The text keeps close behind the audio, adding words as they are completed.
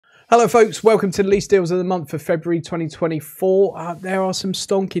Hello folks, welcome to the Lease Deals of the month for February 2024. There are some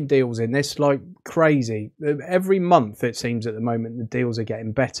stonking deals in this, like crazy. Every month it seems at the moment the deals are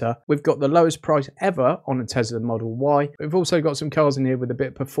getting better. We've got the lowest price ever on a Tesla Model Y. We've also got some cars in here with a bit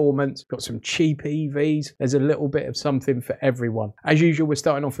of performance, got some cheap EVs. There's a little bit of something for everyone. As usual, we're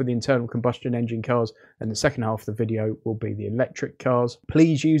starting off with the internal combustion engine cars, and the second half of the video will be the electric cars.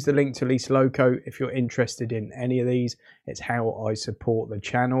 Please use the link to Lease Loco if you're interested in any of these. It's how I support the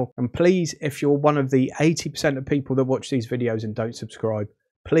channel. And please, if you're one of the 80% of people that watch these videos and don't subscribe,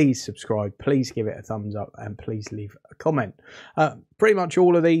 please subscribe, please give it a thumbs up, and please leave a comment. Pretty much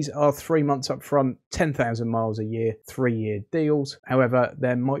all of these are 3 months up front, 10,000 miles a year, 3-year deals. However,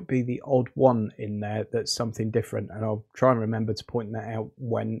 there might be the odd one in there that's something different, and I'll try and remember to point that out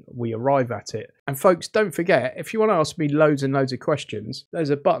when we arrive at it. And folks, don't forget, if you want to ask me loads and loads of questions,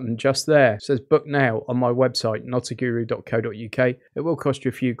 there's a button just there. It says book now on my website, notaguru.co.uk. It will cost you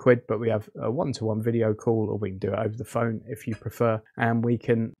a few quid, but we have a one-to-one video call, or we can do it over the phone if you prefer, and we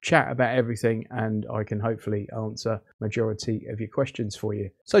can chat about everything, and I can hopefully answer majority of your questions for you.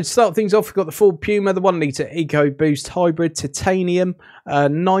 So to start things off, we've got the Ford Puma, the 1 litre EcoBoost Hybrid Titanium,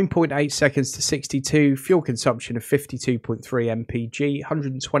 9.8 seconds to 62, fuel consumption of 52.3 mpg,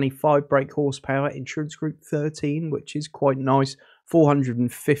 125 brake horsepower, insurance group 13, which is quite nice,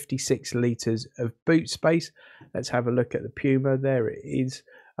 456 litres of boot space. Let's have a look at the Puma. There it is.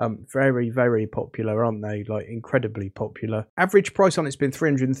 Very, very popular, aren't they? Like, incredibly popular. Average price on it's been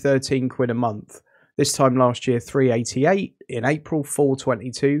 313 quid a month. This time last year, 388. In April,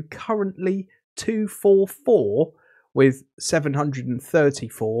 422. Currently, 244 with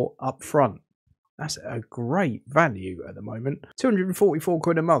 734 up front. That's a great value at the moment. 244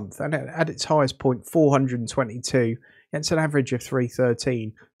 quid a month, and at its highest point, 422. It's an average of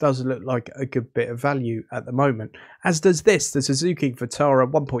 313. Does look like a good bit of value at the moment. As does this, the Suzuki Vitara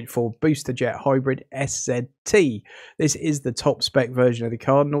 1.4 booster jet hybrid SZT. This is the top spec version of the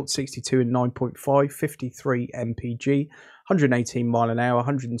car. 0-62 in 9.5, 53 mpg, 118 mile an hour,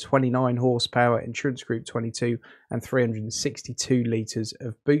 129 horsepower, insurance group 22, and 362 litres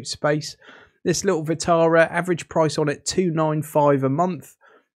of boot space. This little Vitara, average price on it $295 a month.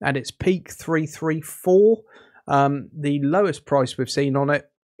 At its peak, 334. The lowest price we've seen on it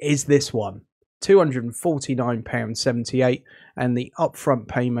is this one, £249.78, and the upfront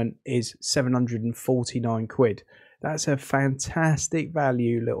payment is 749 quid. That's a fantastic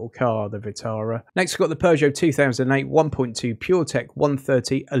value little car, the Vitara. Next, we've got the Peugeot 2008 1.2 PureTech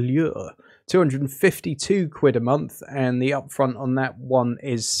 130 Allure. 252 quid a month, and the upfront on that one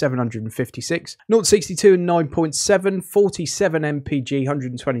is 756. 0-62 and 9.7, 47 mpg,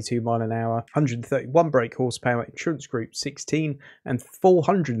 122 mile an hour, 131 brake horsepower, insurance group 16, and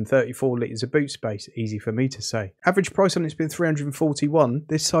 434 litres of boot space. Easy for me to say. Average price on it's been 341.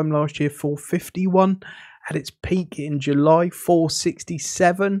 This time last year, 451. At its peak in July,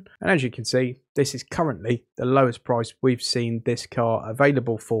 467. And as you can see, this is currently the lowest price we've seen this car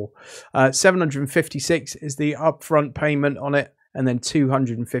available for. 756 is the upfront payment on it, and then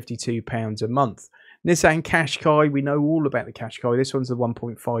 £252 a month. Nissan Qashqai, we know all about the Qashqai. This one's the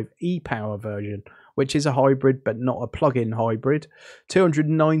 1.5 e-power version, which is a hybrid but not a plug-in hybrid.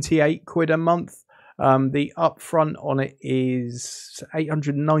 298 quid a month. The upfront on it is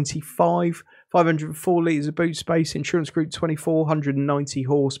 895, 504 litres of boot space, insurance group 24, 190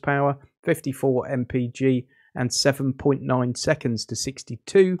 horsepower, 54 mpg, and 7.9 seconds to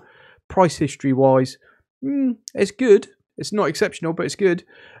 62. Price history wise, it's good. It's not exceptional, but it's good.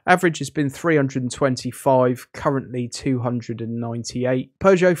 Average has been 325, currently 298.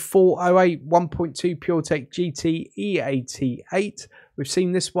 Peugeot 408 1.2 PureTech GT E88. We've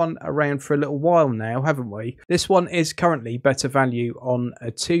seen this one around for a little while now, haven't we? This one is currently better value on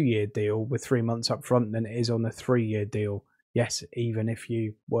a 2-year deal with 3 months up front than it is on a 3-year deal. Yes, even if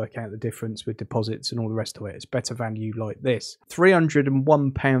you work out the difference with deposits and all the rest of it, it's better value like this.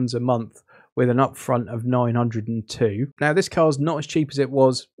 £301 a month with an upfront of 902. Now, this car's not as cheap as it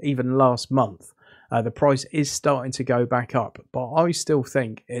was even last month. The price is starting to go back up, but I still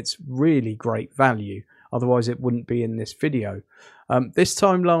think it's really great value. Otherwise, it wouldn't be in this video. This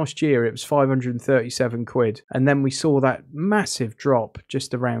time last year, it was 537 quid. And then we saw that massive drop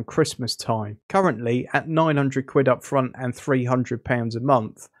just around Christmas time. Currently, at 900 quid up front and £300 a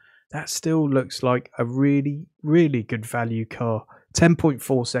month, that still looks like a really, really good value car.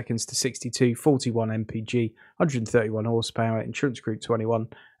 10.4 seconds to 62, 41 mpg, 131 horsepower, insurance group 21,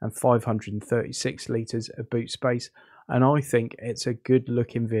 and 536 litres of boot space. And I think it's a good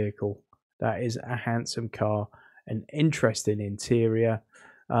looking vehicle. That is a handsome car, an interesting interior.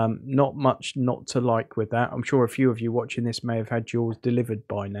 Not much not to like with that. I'm sure a few of you watching this may have had yours delivered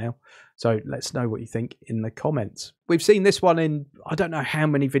by now. So let's know what you think in the comments. We've seen this one in I don't know how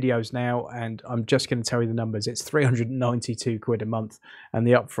many videos now, and I'm just going to tell you the numbers. It's 392 quid a month, and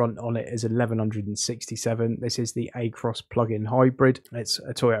the upfront on it is 1167. This is the A-Cross plug-in hybrid. It's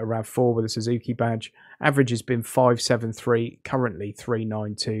a Toyota RAV4 with a Suzuki badge. Average has been 573, currently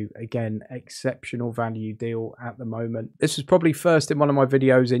 392. Again, exceptional value deal at the moment. This was probably first in one of my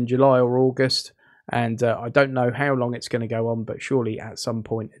videos in July or August. And I don't know how long it's going to go on, but surely at some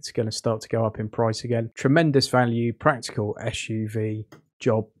point it's going to start to go up in price again. Tremendous value, practical SUV,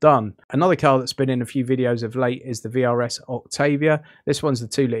 job done. Another car that's been in a few videos of late is the VRS Octavia. This one's the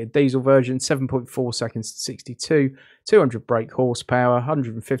 2-litre diesel version, 7.4 seconds to 62, 200 brake horsepower,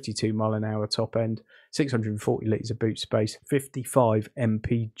 152 mile an hour top end, 640 litres of boot space, 55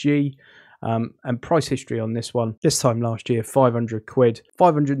 mpg. And price history on this one, this time last year, 500 quid,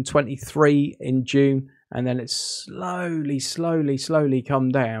 523 in June, and then it's slowly come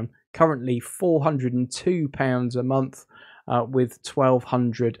down. Currently £402 a month with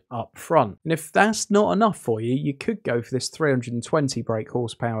 1200 up front. And if that's not enough for you, you could go for this 320 brake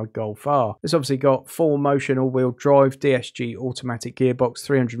horsepower Golf R. It's obviously got 4Motion all-wheel drive, DSG automatic gearbox,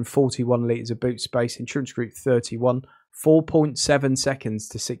 341 litres of boot space, insurance group 31, 4.7 seconds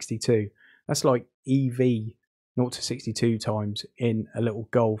to 62. That's like EV 0 to 62 times in a little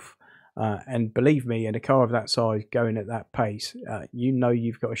Golf. And believe me, in a car of that size going at that pace, you know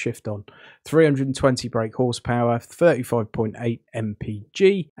you've got a shift on. 320 brake horsepower, 35.8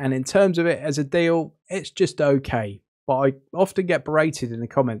 mpg. And in terms of it as a deal, it's just okay. But I often get berated in the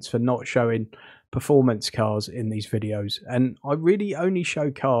comments for not showing performance cars in these videos, and I really only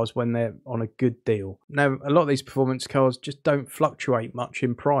show cars when they're on a good deal. Now, a lot of these performance cars just don't fluctuate much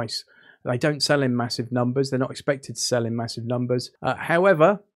in price. They don't sell in massive numbers. They're not expected to sell in massive numbers.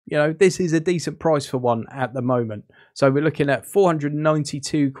 However, you know, this is a decent price for one at the moment. So we're looking at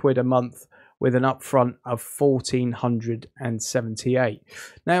 492 quid a month with an upfront of 1478.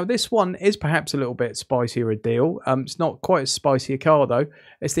 Now, this one is perhaps a little bit spicier a deal. It's not quite as spicy a car though.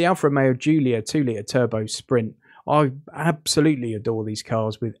 It's the Alfa Romeo Giulia 2-litre turbo sprint. I absolutely adore these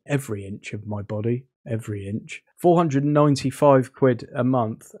cars with every inch of my body. Every inch. 495 quid a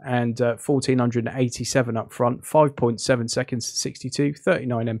month and 1487 up front, 5.7 seconds to 62,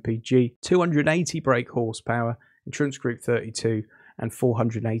 39 mpg, 280 brake horsepower, insurance group 32, and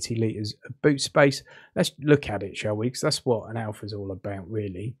 480 litres of boot space. Let's look at it, shall we? Because that's what an Alfa's all about,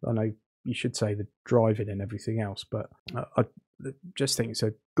 really. I know you should say the driving and everything else, but I just think it's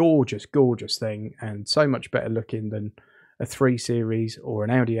a gorgeous, gorgeous thing, and so much better looking than a 3 Series or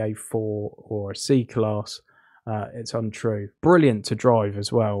an Audi A4 or a C-Class. It's untrue. Brilliant to drive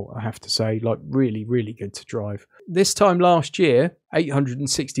as well, I have to say. Like, really, really good to drive. This time last year,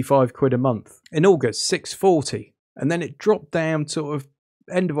 865 quid a month. In August, 640. And then it dropped down sort of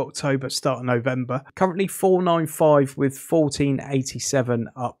end of October, start of November. Currently 495 with 1487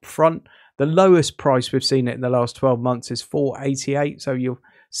 up front. The lowest price we've seen it in the last 12 months is 488. So you're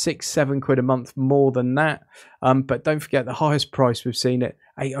 6-7 quid a month more than that. But don't forget the highest price we've seen it,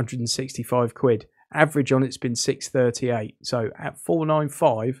 865 quid. Average on it's been 638. So at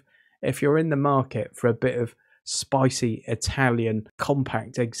 495, if you're in the market for a bit of spicy Italian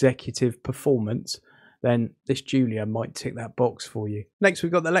compact executive performance, then this Giulia might tick that box for you. Next,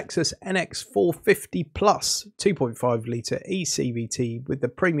 we've got the Lexus NX 450 Plus 2.5 litre eCVT with the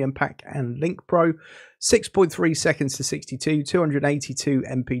Premium Pack and Link Pro. 6.3 seconds to 62, 282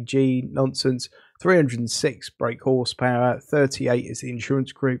 mpg, nonsense, 306 brake horsepower, 38 is the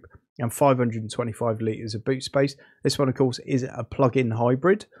insurance group, and 525 litres of boot space. This one, of course, is a plug-in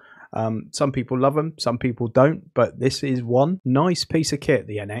hybrid. Some people love them, some people don't, but this is one nice piece of kit,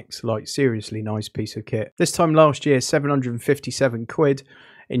 the NX, like seriously nice piece of kit. This time last year, 757 quid.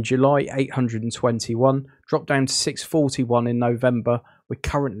 In July, 821, dropped down to 641 in November. We're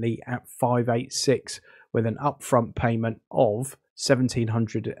currently at 586 with an upfront payment of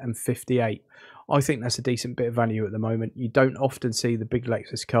 1758. I think that's a decent bit of value at the moment. You don't often see the big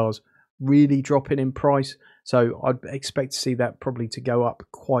Lexus cars really dropping in price, so I'd expect to see that probably to go up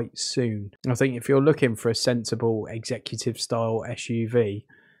quite soon. I think if you're looking for a sensible executive style SUV,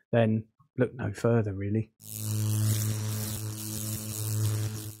 then look no further, really.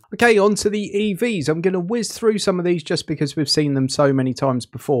 Okay, on to the EVs. I'm going to whiz through some of these just because we've seen them so many times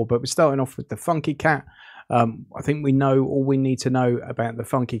before, but we're starting off with the Funky Cat. I think we know all we need to know about the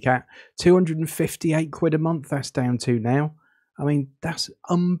Funky Cat. 258 quid a month, that's down to now. I mean, that's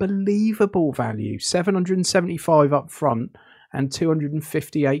unbelievable value. 775 up front and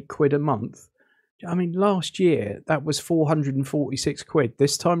 258 quid a month. I mean, last year that was 446 quid.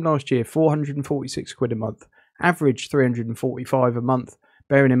 This time last year, 446 quid a month. Average 345 a month.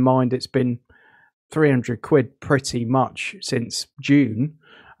 Bearing in mind it's been 300 quid pretty much since June.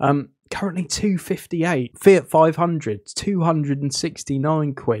 Currently 258. Fiat 500,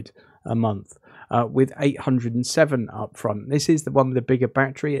 269 quid a month. With 807 up front. This is the one with the bigger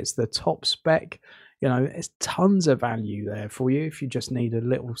battery. It's the top spec. You know, there's tons of value there for you if you just need a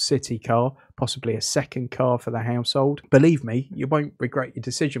little city car, possibly a second car for the household. Believe me, you won't regret your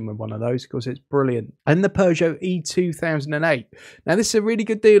decision with one of those because it's brilliant. And the Peugeot E2008. Now, this is a really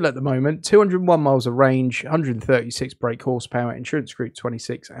good deal at the moment. 201 miles of range, 136 brake horsepower, insurance group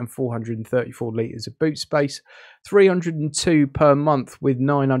 26, and 434 litres of boot space. 302 per month with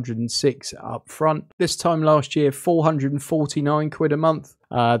 906 up front. This time last year, 449 quid a month.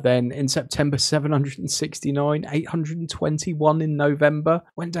 Then in September, 769, 821 in November,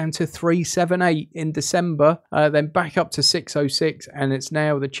 went down to 378 in December, then back up to 606, and it's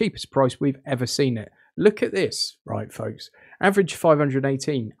now the cheapest price we've ever seen it. Look at this, right, folks? Average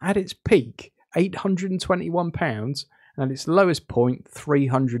 518, at its peak, £821, and at its lowest point,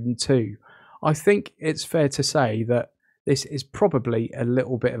 302. I think it's fair to say that this is probably a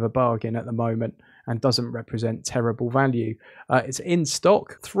little bit of a bargain at the moment and doesn't represent terrible value. It's in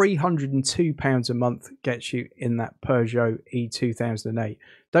stock. £302 a month gets you in that Peugeot E2008.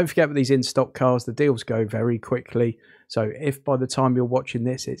 Don't forget with these in-stock cars, the deals go very quickly. So if by the time you're watching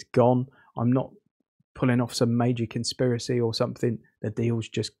this, it's gone, I'm not pulling off some major conspiracy or something, the deal's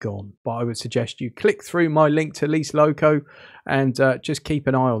just gone. But I would suggest you click through my link to Lease Loco and just keep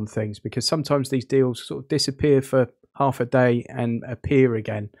an eye on things, because sometimes these deals sort of disappear for half a day and appear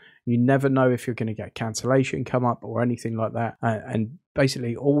again. You never know if you're going to get cancellation come up or anything like that. And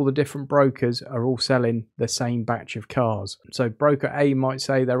basically all the different brokers are all selling the same batch of cars. So broker A might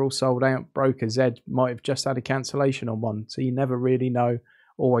say they're all sold out. Broker Z might have just had a cancellation on one. So you never really know.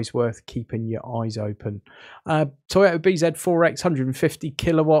 Always worth keeping your eyes open. Toyota BZ4X 150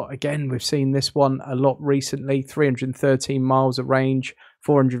 kilowatt. Again, we've seen this one a lot recently. 313 miles of range,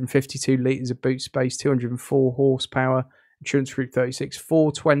 452 litres of boot space, 204 horsepower. Insurance group 36,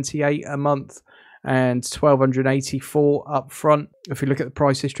 428 a month, and 1284 up front. If you look at the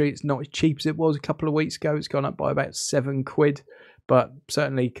price history, it's not as cheap as it was a couple of weeks ago. It's gone up by about 7 quid. But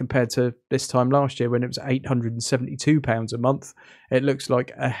certainly compared to this time last year when it was £872 a month, it looks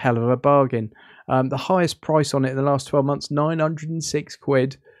like a hell of a bargain. The highest price on it in the last 12 months, 906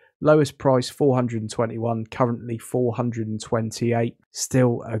 quid. Lowest price, 421, currently 428.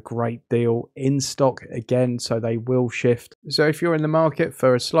 Still a great deal. In stock again, so they will shift. So if you're in the market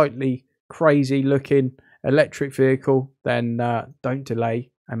for a slightly crazy looking electric vehicle, then don't delay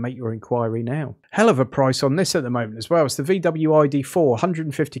and make your inquiry now. Hell of a price on this at the moment as well. It's the VW ID4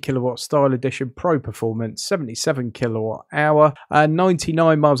 150 kilowatt style edition Pro Performance, 77 kilowatt hour,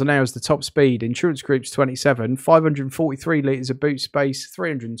 99 miles an hour is the top speed. Insurance group's 27, 543 litres of boot space,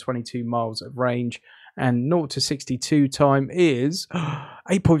 322 miles of range, and 0 to 62 time is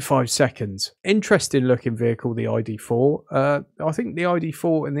 8.5 seconds. Interesting looking vehicle, the ID4. I think the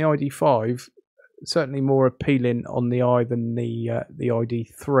ID4 and the ID5 certainly more appealing on the eye than the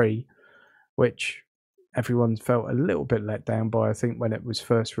ID3, which everyone felt a little bit let down by, I think, when it was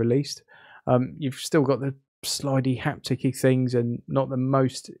first released. You've still got the slidey haptic-y things and not the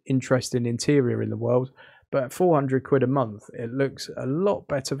most interesting interior in the world, but at 400 quid a month, it looks a lot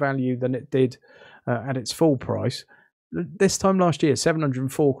better value than it did at its full price. This time last year,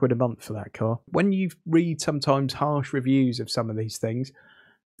 704 quid a month for that car. When you read sometimes harsh reviews of some of these things,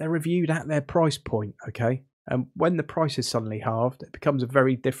 they're reviewed at their price point, okay? And when the price is suddenly halved, it becomes a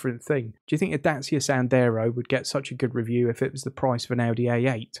very different thing. Do you think a Dacia Sandero would get such a good review if it was the price of an Audi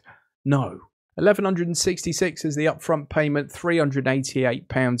A8? No. 1,166 is the upfront payment,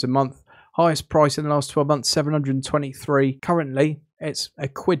 £388 a month. Highest price in the last 12 months, 723. Currently, it's a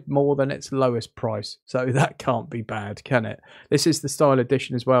quid more than its lowest price. So that can't be bad, can it? This is the style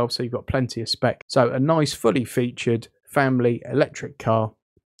edition as well, so you've got plenty of spec. So a nice, fully featured family electric car.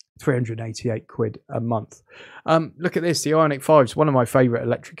 388 quid a month. Look at this, the Ioniq 5 is one of my favourite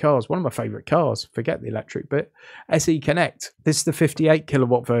electric cars. One of my favourite cars, forget the electric bit. SE Connect. This is the 58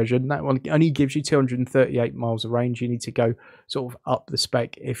 kilowatt version. That one only gives you 238 miles of range. You need to go sort of up the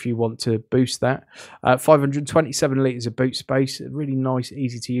spec if you want to boost that. 527 litres of boot space. A really nice,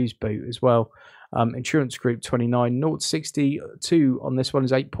 easy to use boot as well. Insurance group 29. 0 to 62 on this one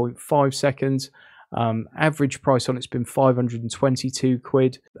is 8.5 seconds. Average price on it's been 522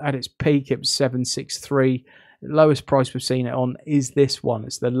 quid. At its peak, it was 763. The lowest price we've seen it on is this one.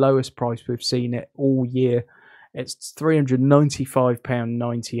 It's the lowest price we've seen it all year. It's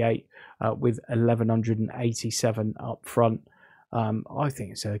 £395.98. with 1187 up front. I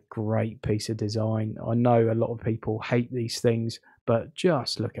think it's a great piece of design. I know a lot of people hate these things, but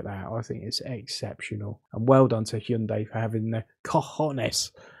just look at that. I think it's exceptional. And well done to Hyundai for having the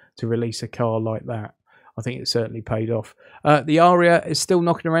cojones to release a car like that. I think it certainly paid off. The Aria is still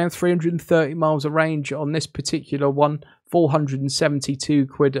knocking around 330 miles of range on this particular one, 472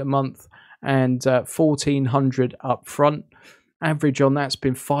 quid a month and 1400 up front. Average on that's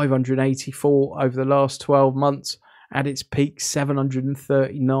been 584 over the last 12 months. At its peak,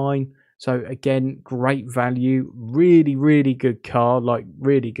 739. So again, great value. Really, really good car. Like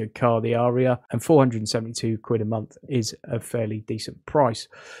really good car, the Aria. And 472 quid a month is a fairly decent price.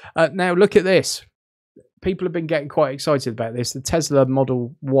 Now look at this. People have been getting quite excited about this. The Tesla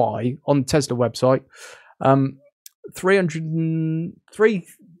Model Y on the Tesla website.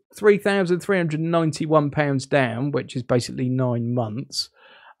 £3,391 down, which is basically 9 months.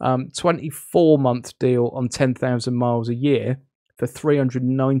 24-month deal on 10,000 miles a year for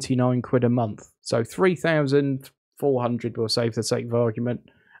 399 quid a month. So 3,400 we'll say for the sake of argument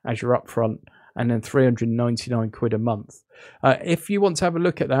as your upfront, and then 399 quid a month. If you want to have a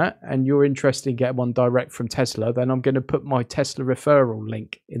look at that and you're interested in getting one direct from Tesla, then I'm going to put my Tesla referral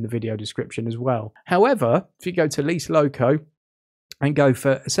link in the video description as well. However, if you go to Lease Loco and go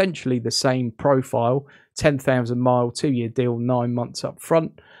for essentially the same profile, 10,000 mile 2-year deal, 9 months up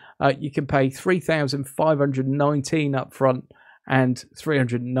front, you can pay 3,519 up front and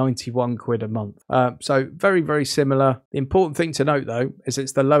 391 quid a month. So very, very similar. The important thing to note though is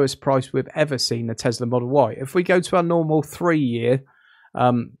it's the lowest price we've ever seen a Tesla Model Y. If we go to our normal 3-year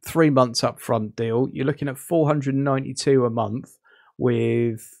 3 months up front deal, you're looking at 492 a month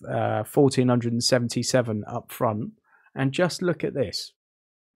with 1,477 up front. And just look at this.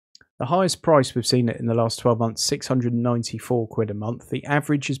 The highest price we've seen it in the last 12 months, 694 quid a month. The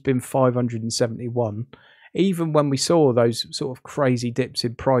average has been 571. Even when we saw those sort of crazy dips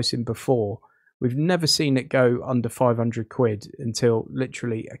in pricing before, we've never seen it go under 500 quid until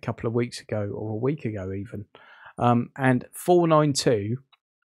literally a couple of weeks ago, or a week ago even. And 492,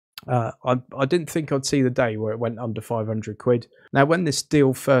 I didn't think I'd see the day where it went under 500 quid. Now, when this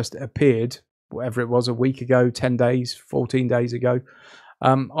deal first appeared, whatever it was, a week ago, 10 days, 14 days ago,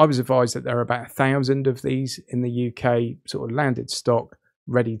 I was advised that there are about 1,000 of these in the UK, sort of landed stock,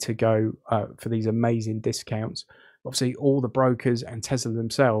 ready to go for these amazing discounts. Obviously, all the brokers and Tesla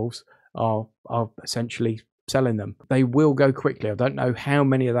themselves are essentially selling them. They will go quickly. I don't know how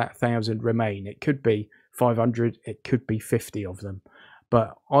many of that 1,000 remain. It could be 500, it could be 50 of them.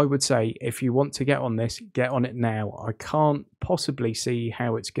 But I would say if you want to get on this, get on it now. I can't possibly see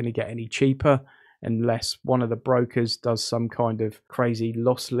how it's going to get any cheaper unless one of the brokers does some kind of crazy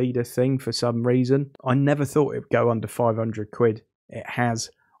loss leader thing for some reason. I never thought it would go under 500 quid. It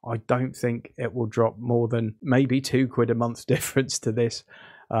has. I don't think it will drop more than maybe 2 quid a month difference to this.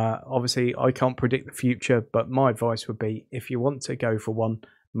 Obviously, I can't predict the future, but my advice would be if you want to go for one,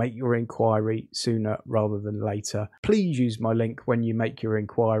 make your inquiry sooner rather than later. Please use my link when you make your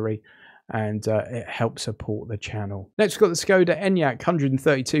inquiry, and it helps support the channel. Next, we've got the Skoda Enyaq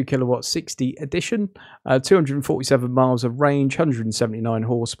 132 kilowatt 60 edition, 247 miles of range, 179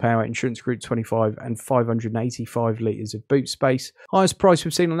 horsepower, insurance group 25, and 585 litres of boot space. Highest price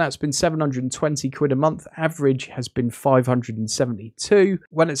we've seen on that's been 720 quid a month. Average has been 572.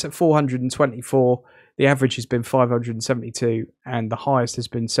 When it's at 424, the average has been 572 and the highest has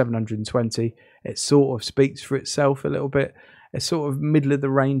been 720. It sort of speaks for itself a little bit. It's sort of middle of the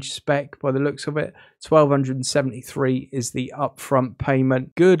range spec by the looks of it. 1,273 is the upfront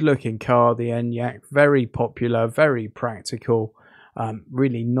payment. Good looking car, the Enyaq. Very popular, very practical.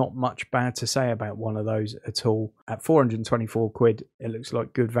 Really not much bad to say about one of those at all. At 424 quid, it looks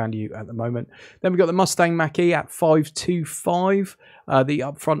like good value at the moment. Then we've got the Mustang Mach-E at 525. The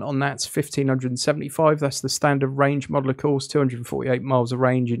upfront on that's 1,575. That's the standard range model, of course. 248 miles of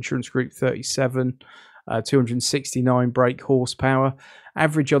range, insurance group 37. 269 brake horsepower.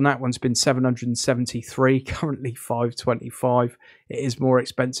 Average on that one's been 773, currently 525. It is more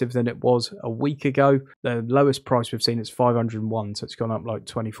expensive than it was a week ago. The lowest price we've seen is 501, so it's gone up like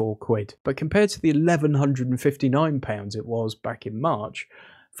 24 quid. But compared to the £1,159 it was back in March,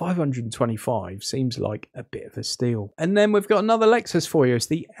 525 seems like a bit of a steal. And then we've got another Lexus for you. It's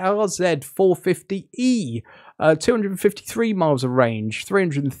the RZ450E. 253 miles of range,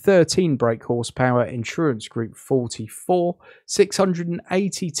 313 brake horsepower, insurance group 44,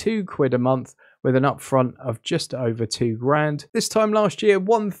 682 quid a month with an upfront of just over 2 grand. This time last year,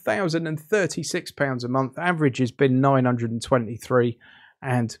 £1,036 a month. Average has been 923,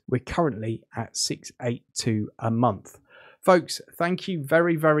 and we're currently at 682 a month. Folks, thank you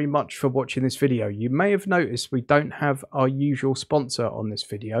very, very much for watching this video. You may have noticed we don't have our usual sponsor on this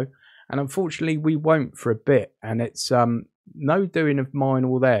video, and unfortunately we won't for a bit, and it's no doing of mine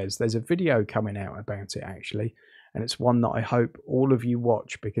or theirs. There's a video coming out about it actually, and it's one that I hope all of you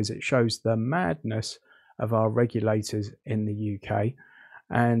watch because it shows the madness of our regulators in the UK,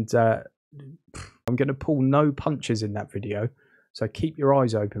 and I'm going to pull no punches in that video, so keep your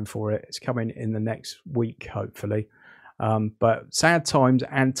eyes open for it. It's coming in the next week hopefully. But sad times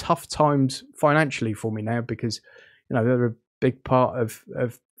and tough times financially for me now because, you know, they're a big part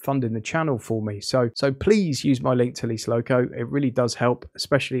of funding the channel for me. So please use my link to Lease Loco. It really does help,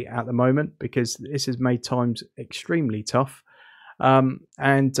 especially at the moment because this has made times extremely tough.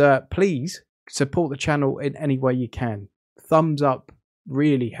 Please support the channel in any way you can. Thumbs up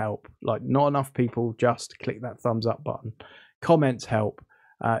really help. Like, not enough people just click that thumbs up button. Comments help.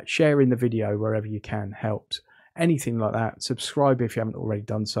 Sharing the video wherever you can helps. Anything like that. Subscribe if you haven't already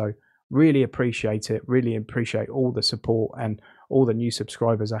done so. Really appreciate it. Really appreciate all the support and all the new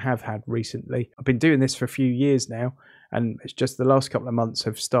subscribers I have had recently. I've been doing this for a few years now, and it's just the last couple of months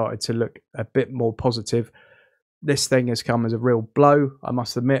have started to look a bit more positive. This thing has come as a real blow, I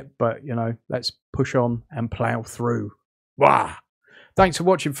must admit, but you know, let's push on and plow through. Wah! Thanks for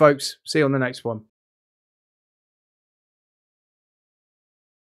watching, folks. See you on the next one.